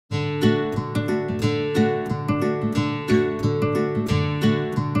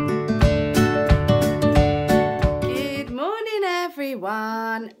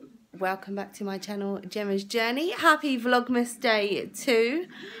welcome back to my channel, Gemma's Journey. Happy Vlogmas Day 2.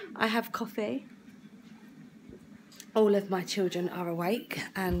 I have coffee. All of my children are awake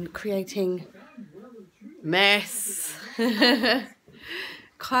and creating mess.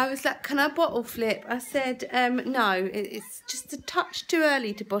 Kai was like, can I bottle flip? I said, no, it's just a touch too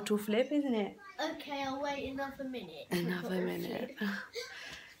early to bottle flip, isn't it? Okay, I'll wait another minute. Another minute.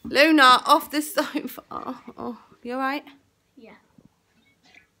 Luna, off the sofa. Oh, you alright? Yeah.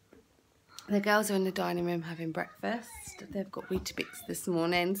 The girls are in the dining room having breakfast. They've got Weetabix this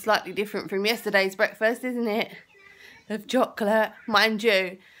morning. Slightly different from yesterday's breakfast, isn't it? Of chocolate. Mind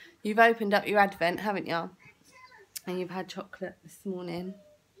you, you've opened up your Advent, haven't you? And you've had chocolate this morning.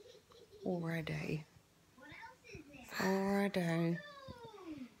 Already. Already.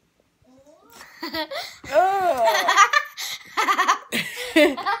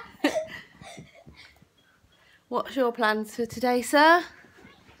 What's your plans for today, sir?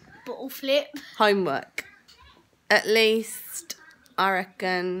 Bottle flip. Homework. At least, I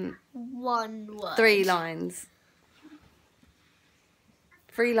reckon, 1 word. 3 lines.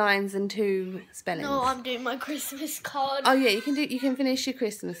 3 lines and 2 spellings. No, I'm doing my Christmas card. Oh yeah, you can finish your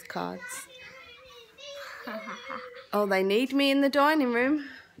Christmas cards. Oh, they need me in the dining room.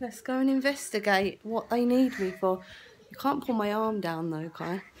 Let's go and investigate what they need me for. You can't pull my arm down though,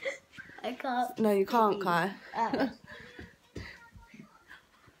 Kai. I can't. No, you can't, Kai.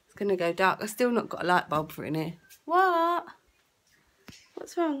 It's gonna go dark. I've still not got a light bulb for in here. What?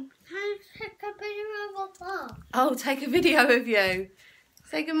 What's wrong? Take a picture of a Oh, take a video of you.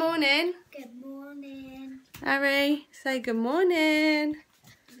 Say good morning. Good morning. Harry, say good morning.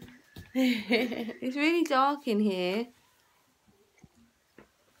 It's really dark in here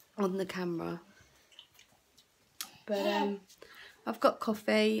on the camera. But I've got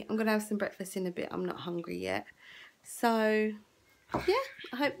coffee. I'm going to have some breakfast in a bit. I'm not hungry yet. So, yeah,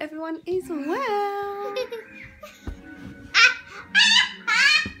 I hope everyone is well.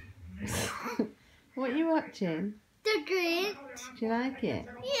 What are you watching? The Grinch. Do you like it?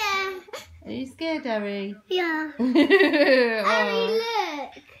 Yeah. Are you scared, Harry? Yeah. Oh. Harry,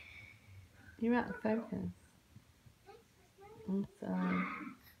 look. You're out of focus. I'm sorry.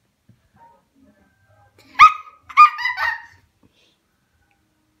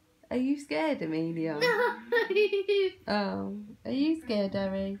 Are you scared, Amelia? No. Oh. Are you scared,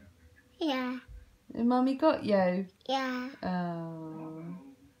 Harry? Yeah. And Mummy got you? Yeah. Oh.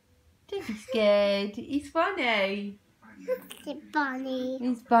 Don't be scared. He's funny. The bunny.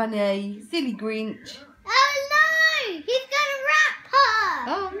 He's funny. Silly Grinch. Oh no! He's gonna wrap her!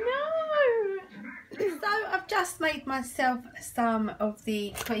 Oh no! So I've just made myself some of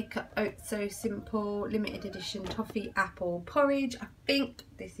the Quaker Oats So Simple limited edition toffee apple porridge. I think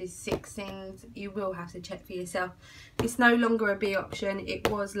this is 6ings. You will have to check for yourself. It's no longer a B option. It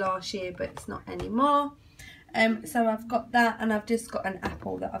was last year, but it's not anymore. So I've got that, and I've just got an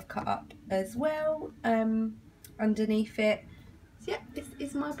apple that I've cut up as well underneath it. So yeah, this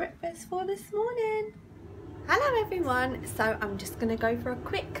is my breakfast for this morning. Hello everyone, so I'm just going to go for a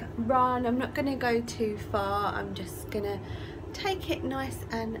quick run. I'm not going to go too far. I'm just going to take it nice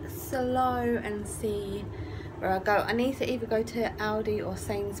and slow and see where I go. I need to either go to Aldi or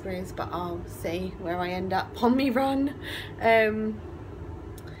Sainsbury's, but I'll see where I end up on me run.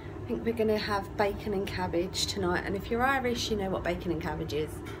 I think we're going to have bacon and cabbage tonight, and if you're Irish you know what bacon and cabbage is.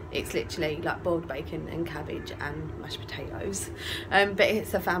 It's literally like boiled bacon and cabbage and mashed potatoes, but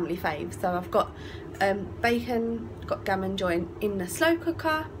it's a family fave. So I've got bacon, got gammon joint in the slow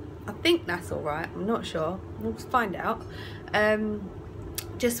cooker. I think that's alright, I'm not sure, we'll find out.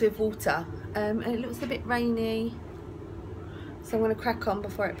 Just with water, and it looks a bit rainy, so I'm going to crack on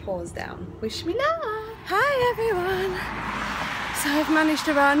before it pours down. Wish me luck. Hi everyone. So I've managed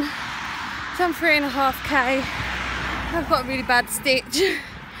to run, done 3.5k. I've got a really bad stitch,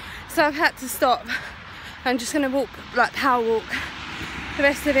 so I've had to stop. I'm just going to walk, like power walk the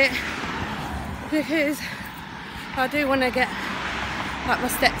rest of it, because I do want to get like my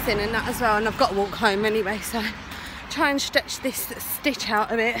steps in and that as well, and I've got to walk home anyway, so try and stretch this stitch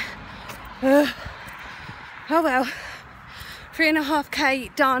out a bit. Oh well,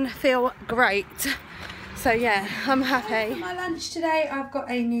 3.5k done, feel great. So yeah, I'm happy. For my lunch today, I've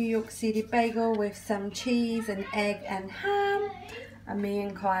got a New York seeded bagel with some cheese and egg and ham. And me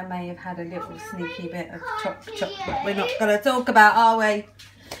and Kai may have had a little sneaky bit of chocolate we're not going to talk about, are we?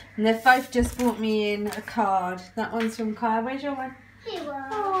 And they've both just brought me in a card. That one's from Kai. Where's your one? Here.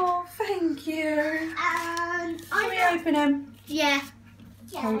 Oh, thank you. Can we open them? Yeah.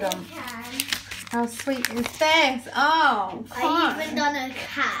 Hold on. How sweet is this? Oh, fun. I even done a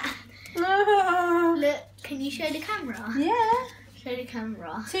cat. Oh. Look, can you show the camera? Yeah. Show the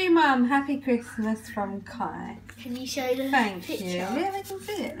camera. To Mum, Happy Christmas from Kai. Can you show the Thank picture? you. Yeah, we can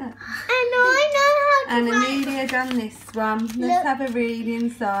see it. Look. And I know how And to write. Amelia done this one. Let's Look. have a read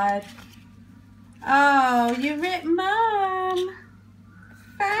inside. Oh, you ripped Mum.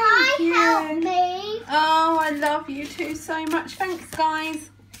 Thank you. Help me. Oh, I love you two so much. Thanks,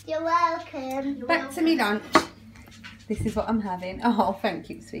 guys. You're welcome. Back to me lunch. This is what I'm having. Oh, thank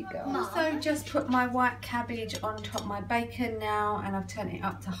you, sweet girl. Mum. Also, just put my white cabbage on top of my bacon now, and I've turned it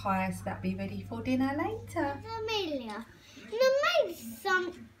up to high, so that'll be ready for dinner later. Amelia, I made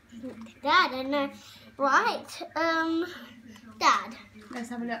some. Dad, I know. Right. Dad. Let's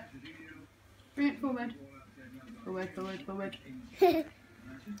have a look. Bring it forward. Forward, forward, forward.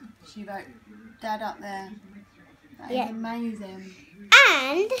 She wrote Dad up there. That is amazing.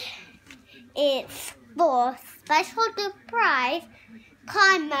 And it's for special surprise.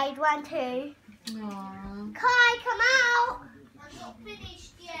 Kai made one too. Aww. Kai, come out. I'm not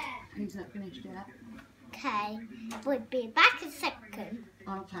finished yet. Who's not finished yet? Okay, we'll be back in a second.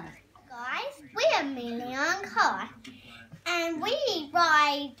 Okay. Guys, we're Amelia and Kai. And we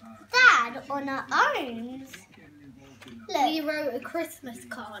ride Dad on our own. Look. We wrote a Christmas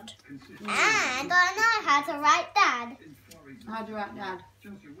card. And I know how to write Dad. How do you write Dad?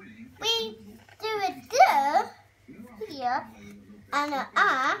 We do a D here, and an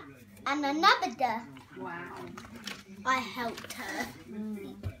A, and another D. Wow. I helped her.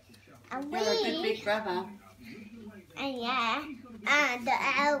 And You're a good big brother. And the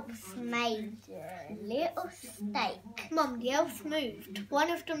elves made a little steak. Mum, the elves moved. One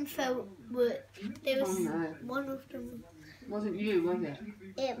of them fell. There was one of them. Wasn't you, was it?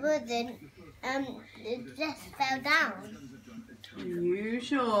 It wasn't. It just fell down. Are you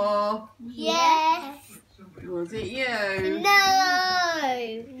sure? Yes. Was it you?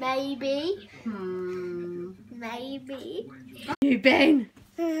 No. Maybe. Where Maybe. you been?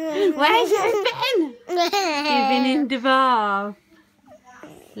 Where's you been? You've been in Dubai.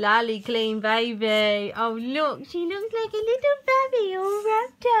 Lolly clean baby. Oh look, she looks like a little baby all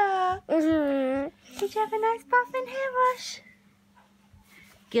wrapped up. Did you have a nice bath and hair wash?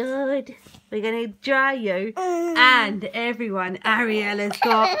 Good. We're going to dry you and everyone. Ariel has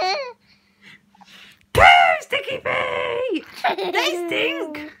got poo sticky feet. They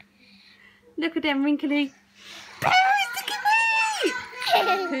stink. Look at them wrinkly poo sticky feet.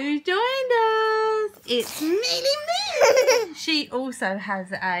 Who's joined us? It's Millie. She also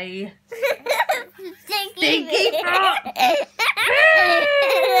has a stinky frog.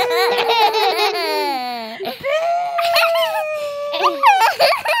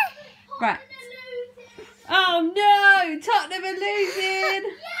 Right. Oh no! Tottenham are losing.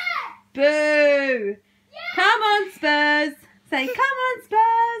 Boo! Come on, Spurs. Say, come on,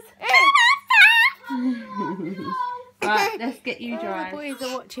 Spurs. Right, let's get you dry. The boys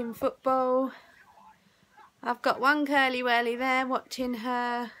are watching football. I've got one curly whirly there watching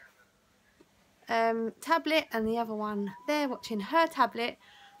her tablet, and the other one there watching her tablet,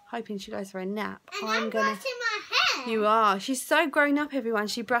 hoping she goes for a nap. And I'm brushing my hair. You are. She's so grown up, everyone.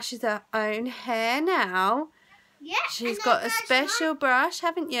 She brushes her own hair now. Yeah. She's got a special brush,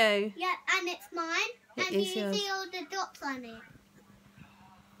 haven't you? Yeah, and it's mine. It and is you yours. see all the dots on it.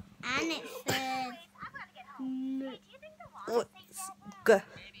 And it says G. G.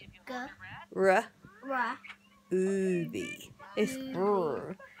 R. Ra. Groovy. It's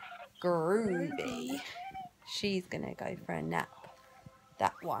groovy. She's gonna go for a nap.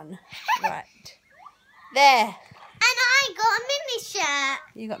 That one. Right. There. And I got a mini shirt.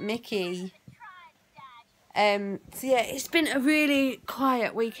 You got Mickey. So yeah, it's been a really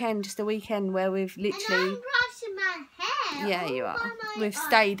quiet weekend, just a weekend where we've literally... And I'm brushing my hair. Yeah, you all are. by my We've own.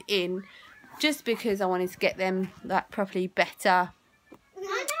 stayed in just because I wanted to get them like properly better.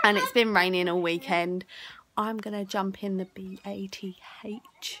 And it's been raining all weekend. I'm going to jump in the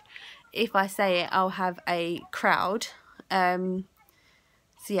BATH. If I say it, I'll have a crowd. So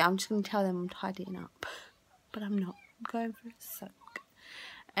yeah, I'm just going to tell them I'm tidying up. But I'm not. I'm going for a soak.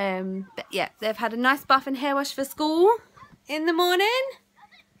 But yeah, they've had a nice bath and hair wash for school in the morning.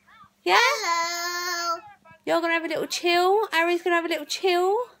 Yeah? Hello. You're going to have a little chill. Ari's going to have a little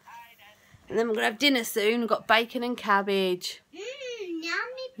chill. And then we're going to have dinner soon. We've got bacon and cabbage.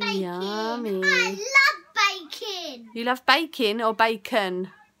 Yummy bacon. Yummy. I love bacon. You love bacon or bacon?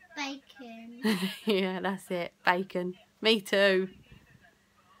 Bacon. Yeah, that's it. Bacon. Me too.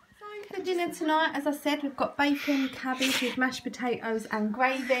 So for dinner tonight, as I said, we've got bacon, cabbage with mashed potatoes and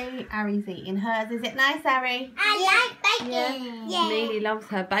gravy. Ari's eating hers. Is it nice, Ari? I like bacon. Yeah. Mealy loves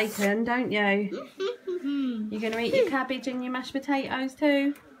her bacon, don't you? You're going to eat your cabbage and your mashed potatoes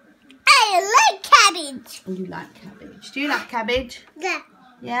too? I like cabbage. You like cabbage. Do you like cabbage? Yeah.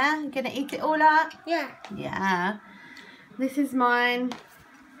 Yeah? You're going to eat it all up? Yeah. Yeah. This is mine.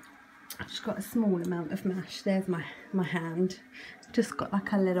 I've just got a small amount of mash. There's my hand. Just got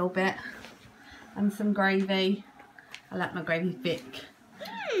like a little bit. And some gravy. I like my gravy thick.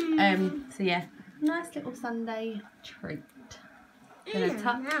 So yeah, nice little Sunday treat. Gonna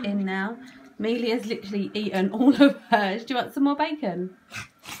tuck in now. Amelia's literally eaten all of hers. Do you want some more bacon?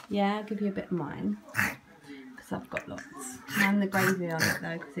 Yeah, I'll give you a bit of mine. Because I've got lots. And the gravy on it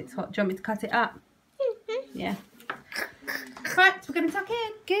though, because it's hot. Do you want me to cut it up? Yeah. Right, so we're going to tuck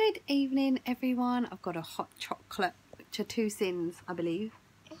in. Good evening, everyone. I've got a hot chocolate, which are 2 sins, I believe.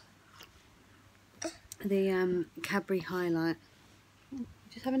 The Cadbury Highlight.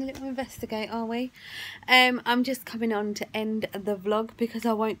 Just having a little investigate, are we? I'm just coming on to end the vlog because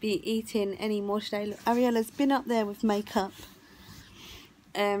I won't be eating any more today. Look, Ariella's been up there with makeup.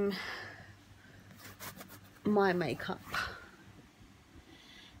 My makeup.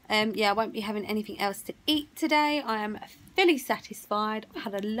 Yeah, I won't be having anything else to eat today. I am fully satisfied. I've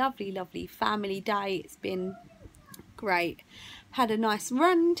had a lovely, lovely family day. It's been great. Had a nice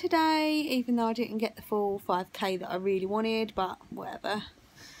run today, even though I didn't get the full 5k that I really wanted, but whatever.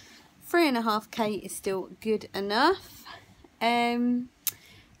 3.5k is still good enough. So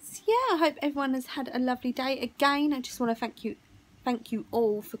yeah, I hope everyone has had a lovely day. Again, I just want to thank you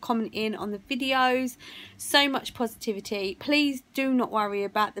all for commenting on the videos. So much positivity. Please do not worry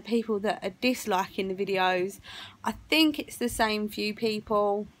about the people that are disliking the videos. I think it's the same few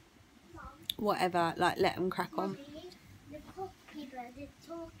people. Whatever, like, let them crack on. The copy bird is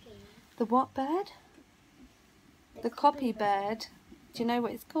talking. The what bird? The copy bird. Do you know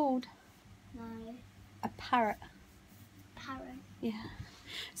what it's called? No. A parrot. Parrot. Yeah.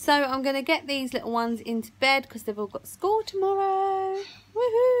 So I'm going to get these little ones into bed because they've all got school tomorrow.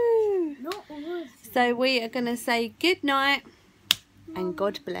 Woohoo! Not always. So we are going to say good night and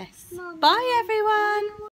God bless. Mum. Bye everyone.